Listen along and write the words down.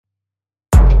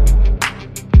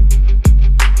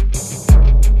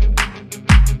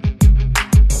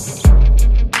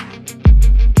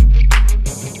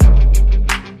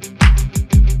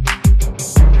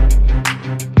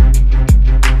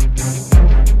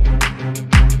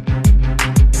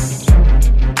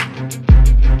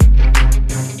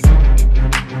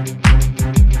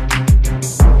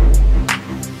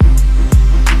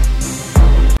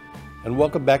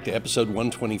Welcome back to episode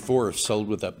 124 of Sold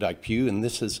with Updike Pew, and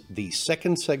this is the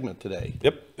second segment today.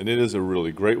 Yep, and it is a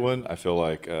really great one. I feel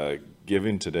like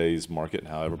given today's market and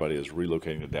how everybody is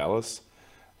relocating to Dallas,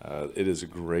 it is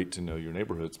great to know your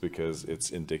neighborhoods because it's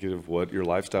indicative of what your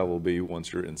lifestyle will be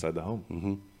once you're inside the home.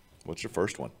 Mm-hmm. What's your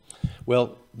first one?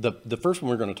 Well, the first one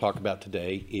we're going to talk about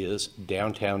today is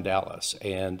downtown Dallas.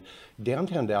 And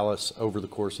downtown Dallas, over the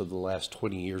course of the last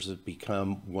 20 years, has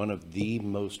become one of the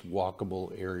most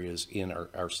walkable areas in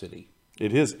our city.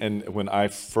 It is. And when I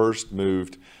first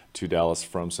moved to Dallas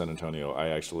from San Antonio, I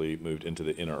actually moved into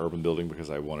the inner urban building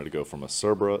because I wanted to go from a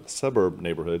suburb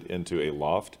neighborhood into a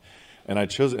loft. And I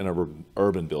chose an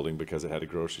urban building because it had a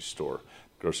grocery store.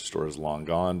 Grocery store is long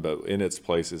gone, but in its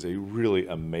place is a really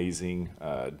amazing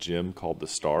gym called the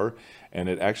Star, and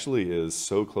it actually is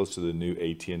so close to the new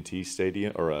AT&T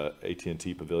stadium or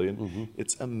AT&T Pavilion. Mm-hmm.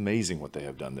 It's amazing what they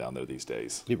have done down there these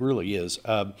days. It really is,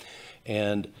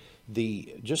 and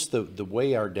the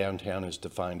way our downtown is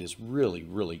defined is really,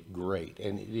 really great,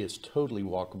 and it is totally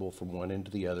walkable from one end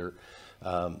to the other.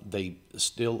 They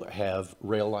still have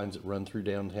rail lines that run through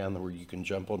downtown where you can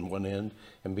jump on one end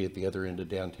and be at the other end of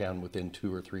downtown within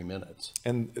 2 or 3 minutes.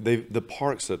 And the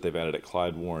parks that they've added at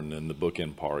Clyde Warren and the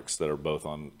Bookend parks that are both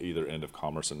on either end of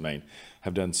Commerce and Main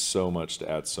have done so much to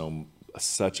add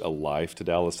such a life to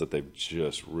Dallas that they've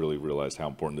just really realized how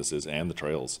important this is, and the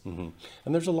trails. Mm-hmm.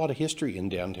 And there's a lot of history in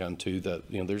downtown too.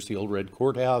 There's the old Red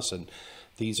Courthouse, and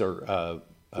these are.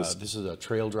 This is a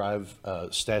trail drive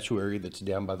statuary that's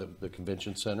down by the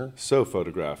convention center. So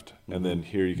photographed. Mm-hmm. And then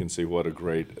here you can see what a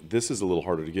great, this is a little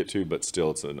harder to get to, but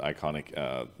still it's an iconic,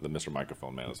 the Mr.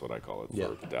 Microphone Man is what I call it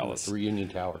for Dallas. The Reunion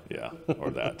Tower. Yeah, or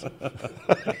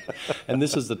that. And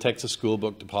this is the Texas School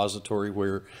Book Depository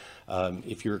where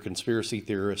if you're a conspiracy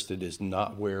theorist, it is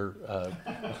not where...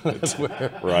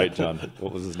 Right, John.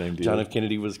 What was his name? John F.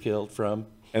 Kennedy was killed from.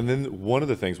 And then one of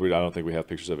the things, I don't think we have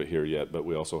pictures of it here yet, but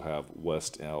we also have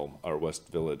West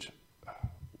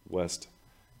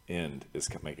End is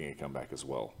making a comeback as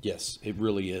well. Yes, it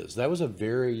really is. That was a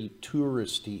very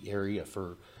touristy area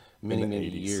for many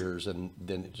 80s. Years, and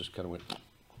then it just kind of went...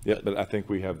 Yeah, but I think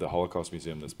we have the Holocaust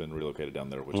Museum that's been relocated down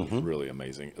there, which is really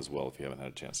amazing as well if you haven't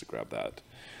had a chance to grab that.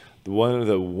 One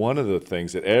of the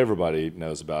things that everybody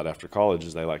knows about after college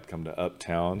is they like to come to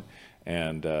Uptown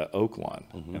and Oaklawn,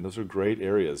 and those are great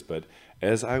areas. But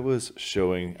as I was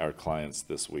showing our clients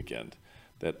this weekend,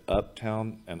 that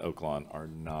Uptown and Oaklawn are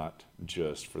not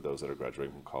just for those that are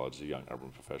graduating from college, the young urban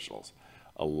professionals.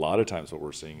 A lot of times what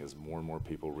we're seeing is more and more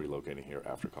people relocating here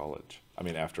after college. I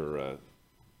mean, after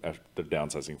they're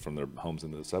downsizing from their homes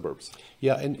in the suburbs.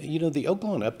 Yeah, and the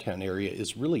Oaklawn Uptown area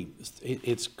is really,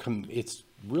 it's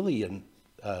really an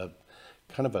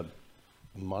kind of a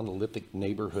monolithic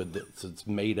neighborhood that's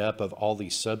made up of all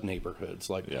these sub-neighborhoods.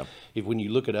 When you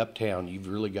look at Uptown, you've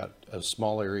really got a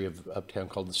small area of Uptown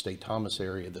called the State Thomas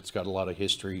area that's got a lot of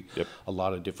history, a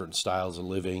lot of different styles of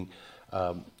living,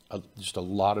 just a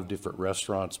lot of different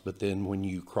restaurants. But then when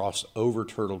you cross over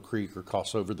Turtle Creek or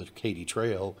cross over the Katy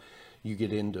Trail, you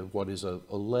get into what is a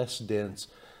less dense,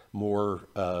 more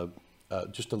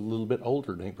just a little bit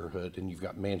older neighborhood, and you've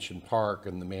got Mansion Park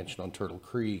and the mansion on Turtle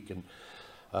Creek, and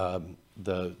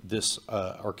this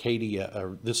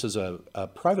Arcadia. This is a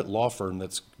private law firm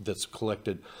that's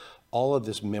collected all of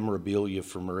this memorabilia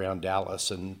from around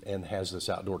Dallas and has this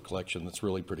outdoor collection that's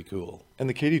really pretty cool. And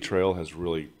the Katy Trail has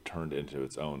really turned into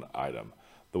its own item.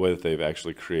 The way that they've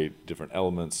actually created different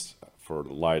elements for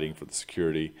the lighting, for the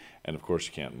security, and of course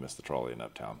you can't miss the trolley in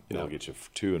Uptown. It'll get you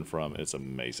to and from. It's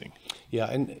amazing. Yeah,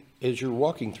 and as you're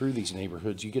walking through these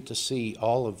neighborhoods, you get to see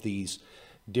all of these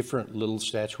different little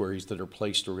statuaries that are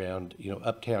placed around.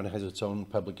 Uptown has its own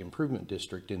public improvement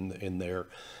district in there.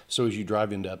 So as you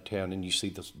drive into Uptown and you see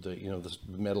the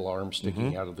metal arms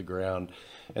sticking out of the ground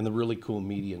and the really cool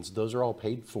medians, those are all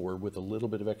paid for with a little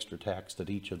bit of extra tax that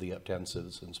each of the Uptown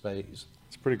citizens pays.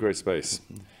 It's a pretty great space.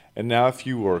 And now if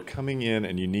you are coming in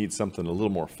and you need something a little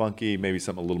more funky, maybe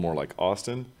something a little more like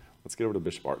Austin, let's get over to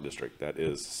Bishop Art District. That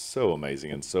is so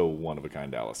amazing and so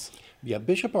one-of-a-kind Dallas. Yeah,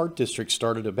 Bishop Art District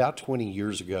started about 20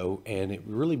 years ago, and it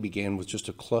really began with just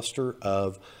a cluster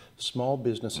of small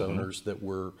business owners that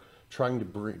were trying to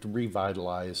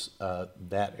revitalize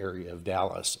that area of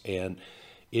Dallas. And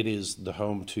it is the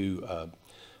home to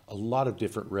a lot of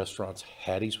different restaurants.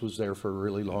 Hattie's was there for a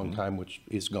really long time, which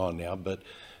is gone now, but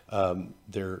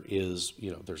there's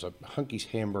a Hunky's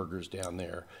Hamburgers down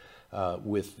there.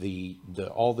 With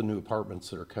all the new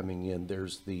apartments that are coming in.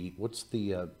 There's the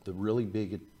really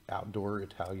big outdoor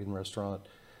Italian restaurant?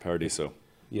 Paradiso.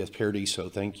 Yes, Paradiso.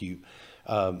 Thank you.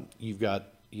 You've got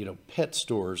pet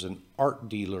stores and art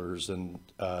dealers and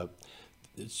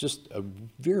it's just a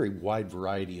very wide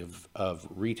variety of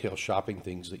retail shopping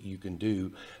things that you can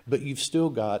do, but you've still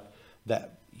got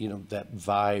that, that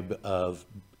vibe of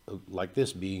like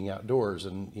this, being outdoors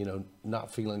and,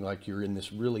 not feeling like you're in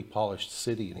this really polished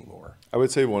city anymore. I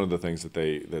would say one of the things that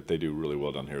they do really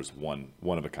well down here is one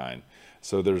of a kind.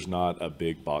 So there's not a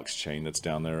big box chain that's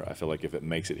down there. I feel like if it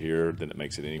makes it here, then it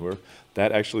makes it anywhere.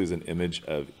 That actually is an image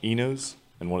of Eno's,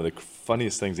 and one of the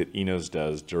funniest things that Eno's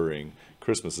does during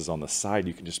Christmas is on the side.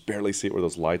 You can just barely see it where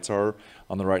those lights are.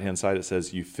 On the right hand side, it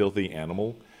says "You filthy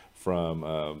animal" from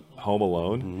Home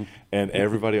Alone, and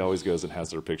everybody always goes and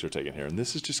has their picture taken here. And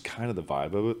this is just kind of the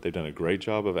vibe of it. They've done a great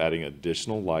job of adding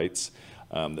additional lights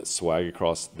that swag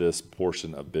across this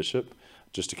portion of Bishop,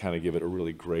 just to kind of give it a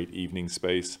really great evening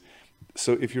space.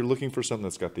 So if you're looking for something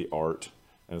that's got the art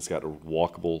and it's got a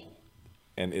walkable,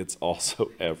 and it's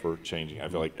also ever changing. I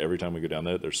feel like every time we go down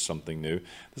there, there's something new.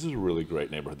 This is a really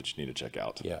great neighborhood that you need to check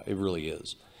out. Yeah, it really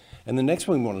is. And the next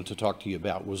one we wanted to talk to you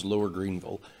about was Lower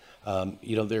Greenville.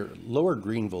 Lower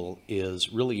Greenville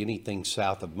is really anything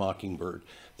south of Mockingbird.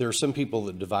 There are some people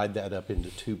that divide that up into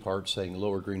two parts, saying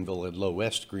Lower Greenville and Low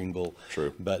West Greenville.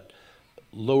 True. But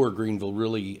Lower Greenville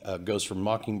really goes from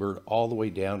Mockingbird all the way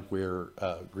down where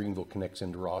Greenville connects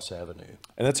into Ross Avenue.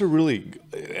 And that's a really,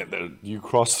 you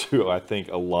cross through, I think,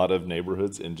 a lot of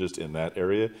neighborhoods in that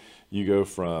area. You go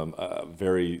from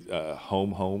very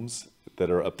homes that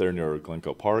are up there near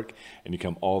Glencoe Park, and you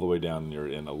come all the way down and you're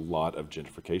in a lot of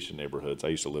gentrification neighborhoods. I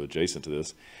used to live adjacent to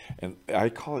this, and I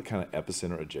call it kind of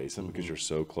epicenter adjacent because you're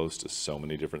so close to so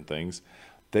many different things.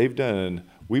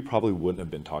 We probably wouldn't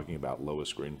have been talking about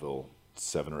Lowest Greenville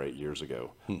 7 or 8 years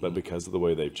ago, but because of the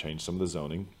way they've changed some of the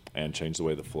zoning and changed the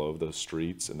way the flow of those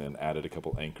streets, and then added a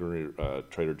couple anchor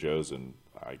Trader Joe's and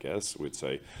I guess we'd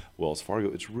say Wells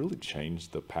Fargo, it's really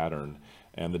changed the pattern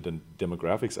and the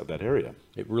demographics of that area.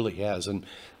 It really has, and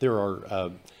there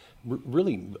are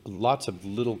really lots of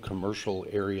little commercial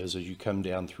areas as you come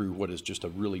down through what is just a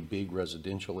really big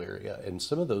residential area, and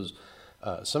some of those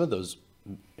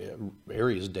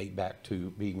areas date back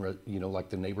to being, like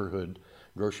the neighborhood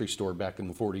grocery store back in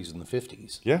the 40s and the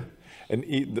 50s. Yeah, and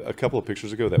a couple of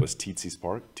pictures ago, that was Teetsy's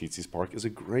Park. Teetsy's Park is a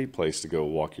great place to go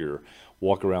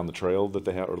walk around the trail that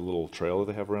they have, or the little trail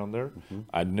that they have around there.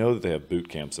 I know that they have boot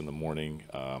camps in the morning,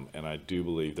 and I do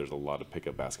believe there's a lot of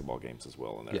pickup basketball games as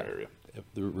well in that area.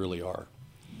 There really are.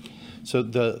 So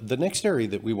the next area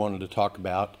that we wanted to talk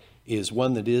about is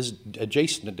one that is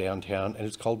adjacent to downtown, and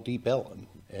it's called Deep Ellum.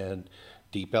 And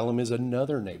Deep Ellum is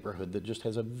another neighborhood that just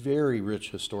has a very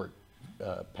rich historic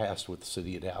past with the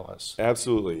city of Dallas.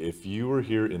 Absolutely. If you were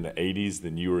here in the 80s,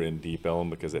 then you were in Deep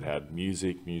Ellum because it had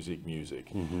music.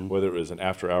 Whether it was an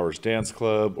after-hours dance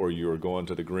club or you were going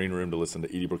to the green room to listen to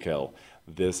Edie Brickell,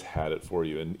 this had it for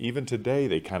you. And even today,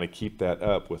 they kind of keep that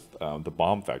up with the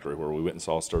Bomb Factory, where we went and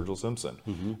saw Sturgill Simpson.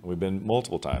 And we've been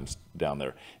multiple times down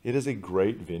there. It is a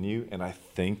great venue, and I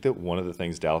think that one of the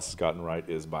things Dallas has gotten right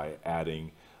is by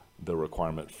adding the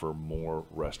requirement for more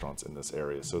restaurants in this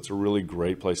area. So it's a really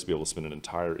great place to be able to spend an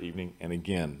entire evening. And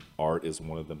again, art is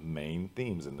one of the main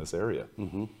themes in this area.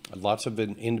 Lots of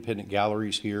independent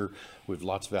galleries here with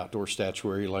lots of outdoor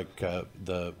statuary, like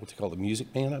what's it called, the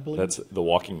Music Man, I believe? That's the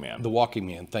Walking Man. The Walking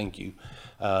Man, thank you.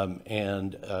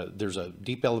 And there's a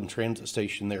Deep Ellum transit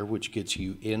station there, which gets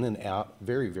you in and out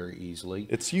very, very easily.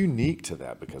 It's unique to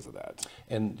that because of that.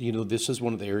 And, this is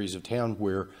one of the areas of town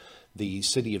where the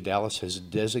city of Dallas has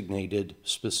designated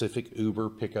specific Uber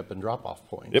pickup and drop-off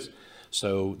points. Yep.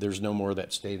 So there's no more of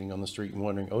that standing on the street and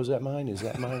wondering, oh, is that mine? Is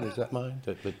that mine? Is that mine?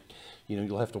 But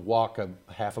you'll have to walk a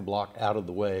half a block out of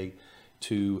the way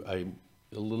to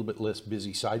a little bit less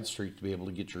busy side street to be able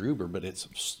to get your Uber. But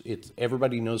it's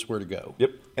everybody knows where to go.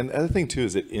 Yep. And the other thing, too,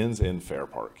 is it ends in Fair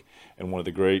Park. And one of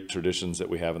the great traditions that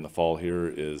we have in the fall here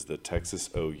is the Texas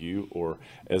OU, or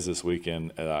as this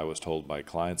weekend I was told by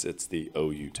clients, it's the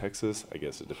OU Texas. I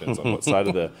guess it depends on what side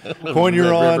of the coin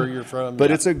you're on. River you're from, but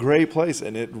it's a great place,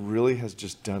 and it really has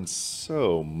just done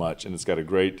so much. And it's got a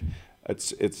great,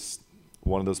 it's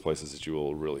one of those places that you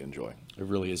will really enjoy. It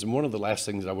really is. And one of the last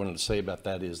things I wanted to say about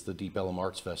that is the Deep Ellum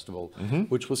Arts Festival,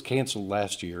 which was canceled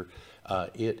last year.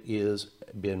 It is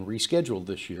been rescheduled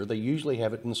this year. They usually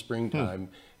have it in the springtime,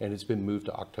 and it's been moved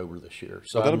to October this year.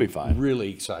 So that'll be fine. Really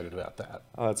excited about that.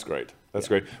 Oh, that's great. That's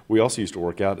great. We also used to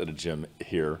work out at a gym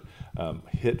here,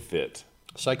 Hit Fit.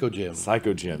 Psycho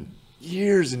Gym.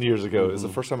 Years and years ago. It was the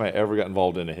first time I ever got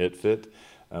involved in a Hit Fit.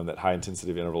 That high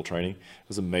intensity of interval training. It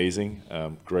was amazing,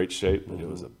 great shape, but it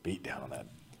was a beat down on that.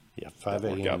 Yeah, 5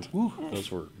 a.m.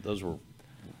 Those were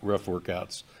rough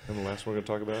workouts. And the last one we're going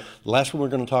to talk about? The last one we're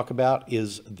going to talk about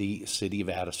is the city of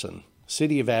Addison.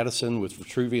 City of Addison with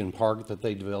Vitruvian Park that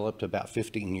they developed about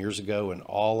 15 years ago, and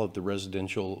all of the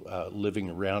residential living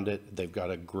around it. They've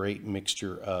got a great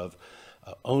mixture of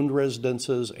owned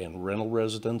residences and rental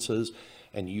residences,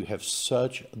 and you have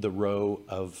such the row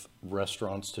of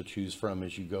restaurants to choose from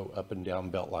as you go up and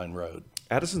down Beltline Road.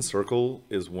 Addison Circle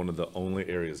is one of the only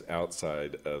areas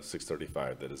outside of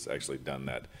 635 that has actually done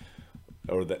that,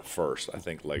 or that first. I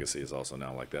think Legacy is also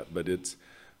now like that, but it's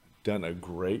done a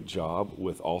great job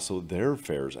with also their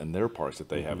fairs and their parks that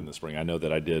they have in the spring. I know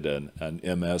that I did an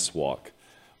MS walk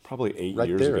probably 8 Right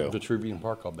years there ago. at Vitruvian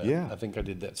Park, I'll bet. Yeah. I think I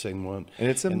did that same one. And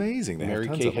it's amazing. They have Mary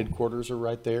tons Kay of them. headquarters are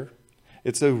right there.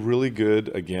 It's a really good,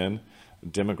 again,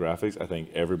 demographics. I think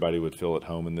everybody would feel at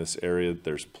home in this area.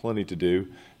 There's plenty to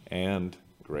do and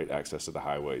great access to the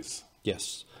highways.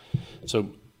 Yes.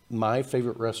 So my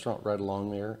favorite restaurant right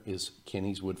along there is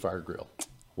Kenny's Woodfire Grill.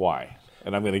 Why?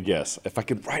 And I'm going to guess. If I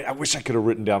could write, I wish I could have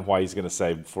written down why he's going to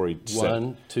say before he said.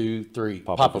 1, 2, 3.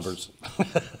 Popovers.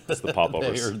 Popovers. It's the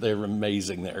popovers. They're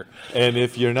amazing there. And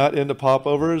if you're not into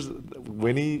popovers,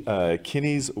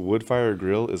 Kenny's Woodfire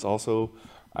Grill is also,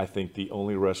 I think, the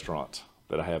only restaurant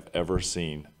that I have ever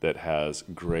seen that has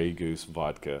Grey Goose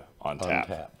vodka on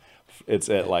tap. It's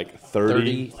at like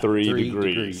 33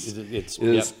 degrees. It's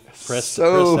It's pressed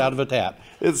out of a tap.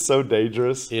 It's so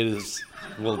dangerous. It is,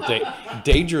 well,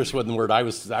 dangerous wasn't the word. I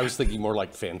was thinking more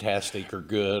like fantastic or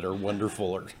good or wonderful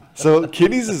or. So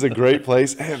Kenny's is a great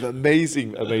place. They have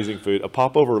amazing, amazing food. A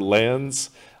popover lands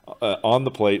on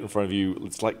the plate in front of you.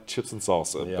 It's like chips and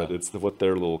salsa, Yeah. but it's what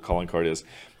their little calling card is.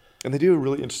 And they do a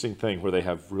really interesting thing where they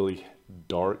have really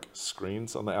dark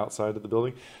screens on the outside of the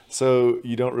building. So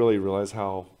you don't really realize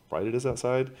how bright it is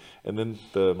outside. And then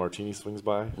the martini swings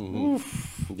by.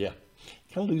 Yeah.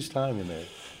 Kind of lose time in there.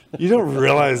 You don't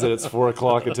realize that it's 4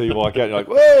 o'clock until you walk out. And you're like,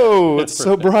 whoa, it's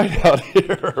so bright out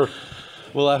here.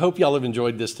 Well, I hope y'all have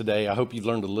enjoyed this today. I hope you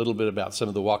learned a little bit about some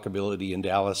of the walkability in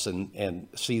Dallas and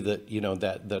see that,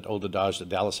 that old adage that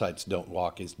Dallasites don't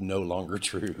walk is no longer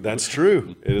true. That's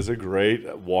true. It is a great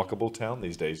walkable town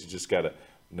these days. You just got to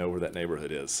know where that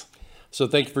neighborhood is. So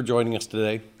thank you for joining us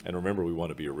today. And remember, we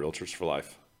want to be your realtors for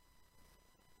life.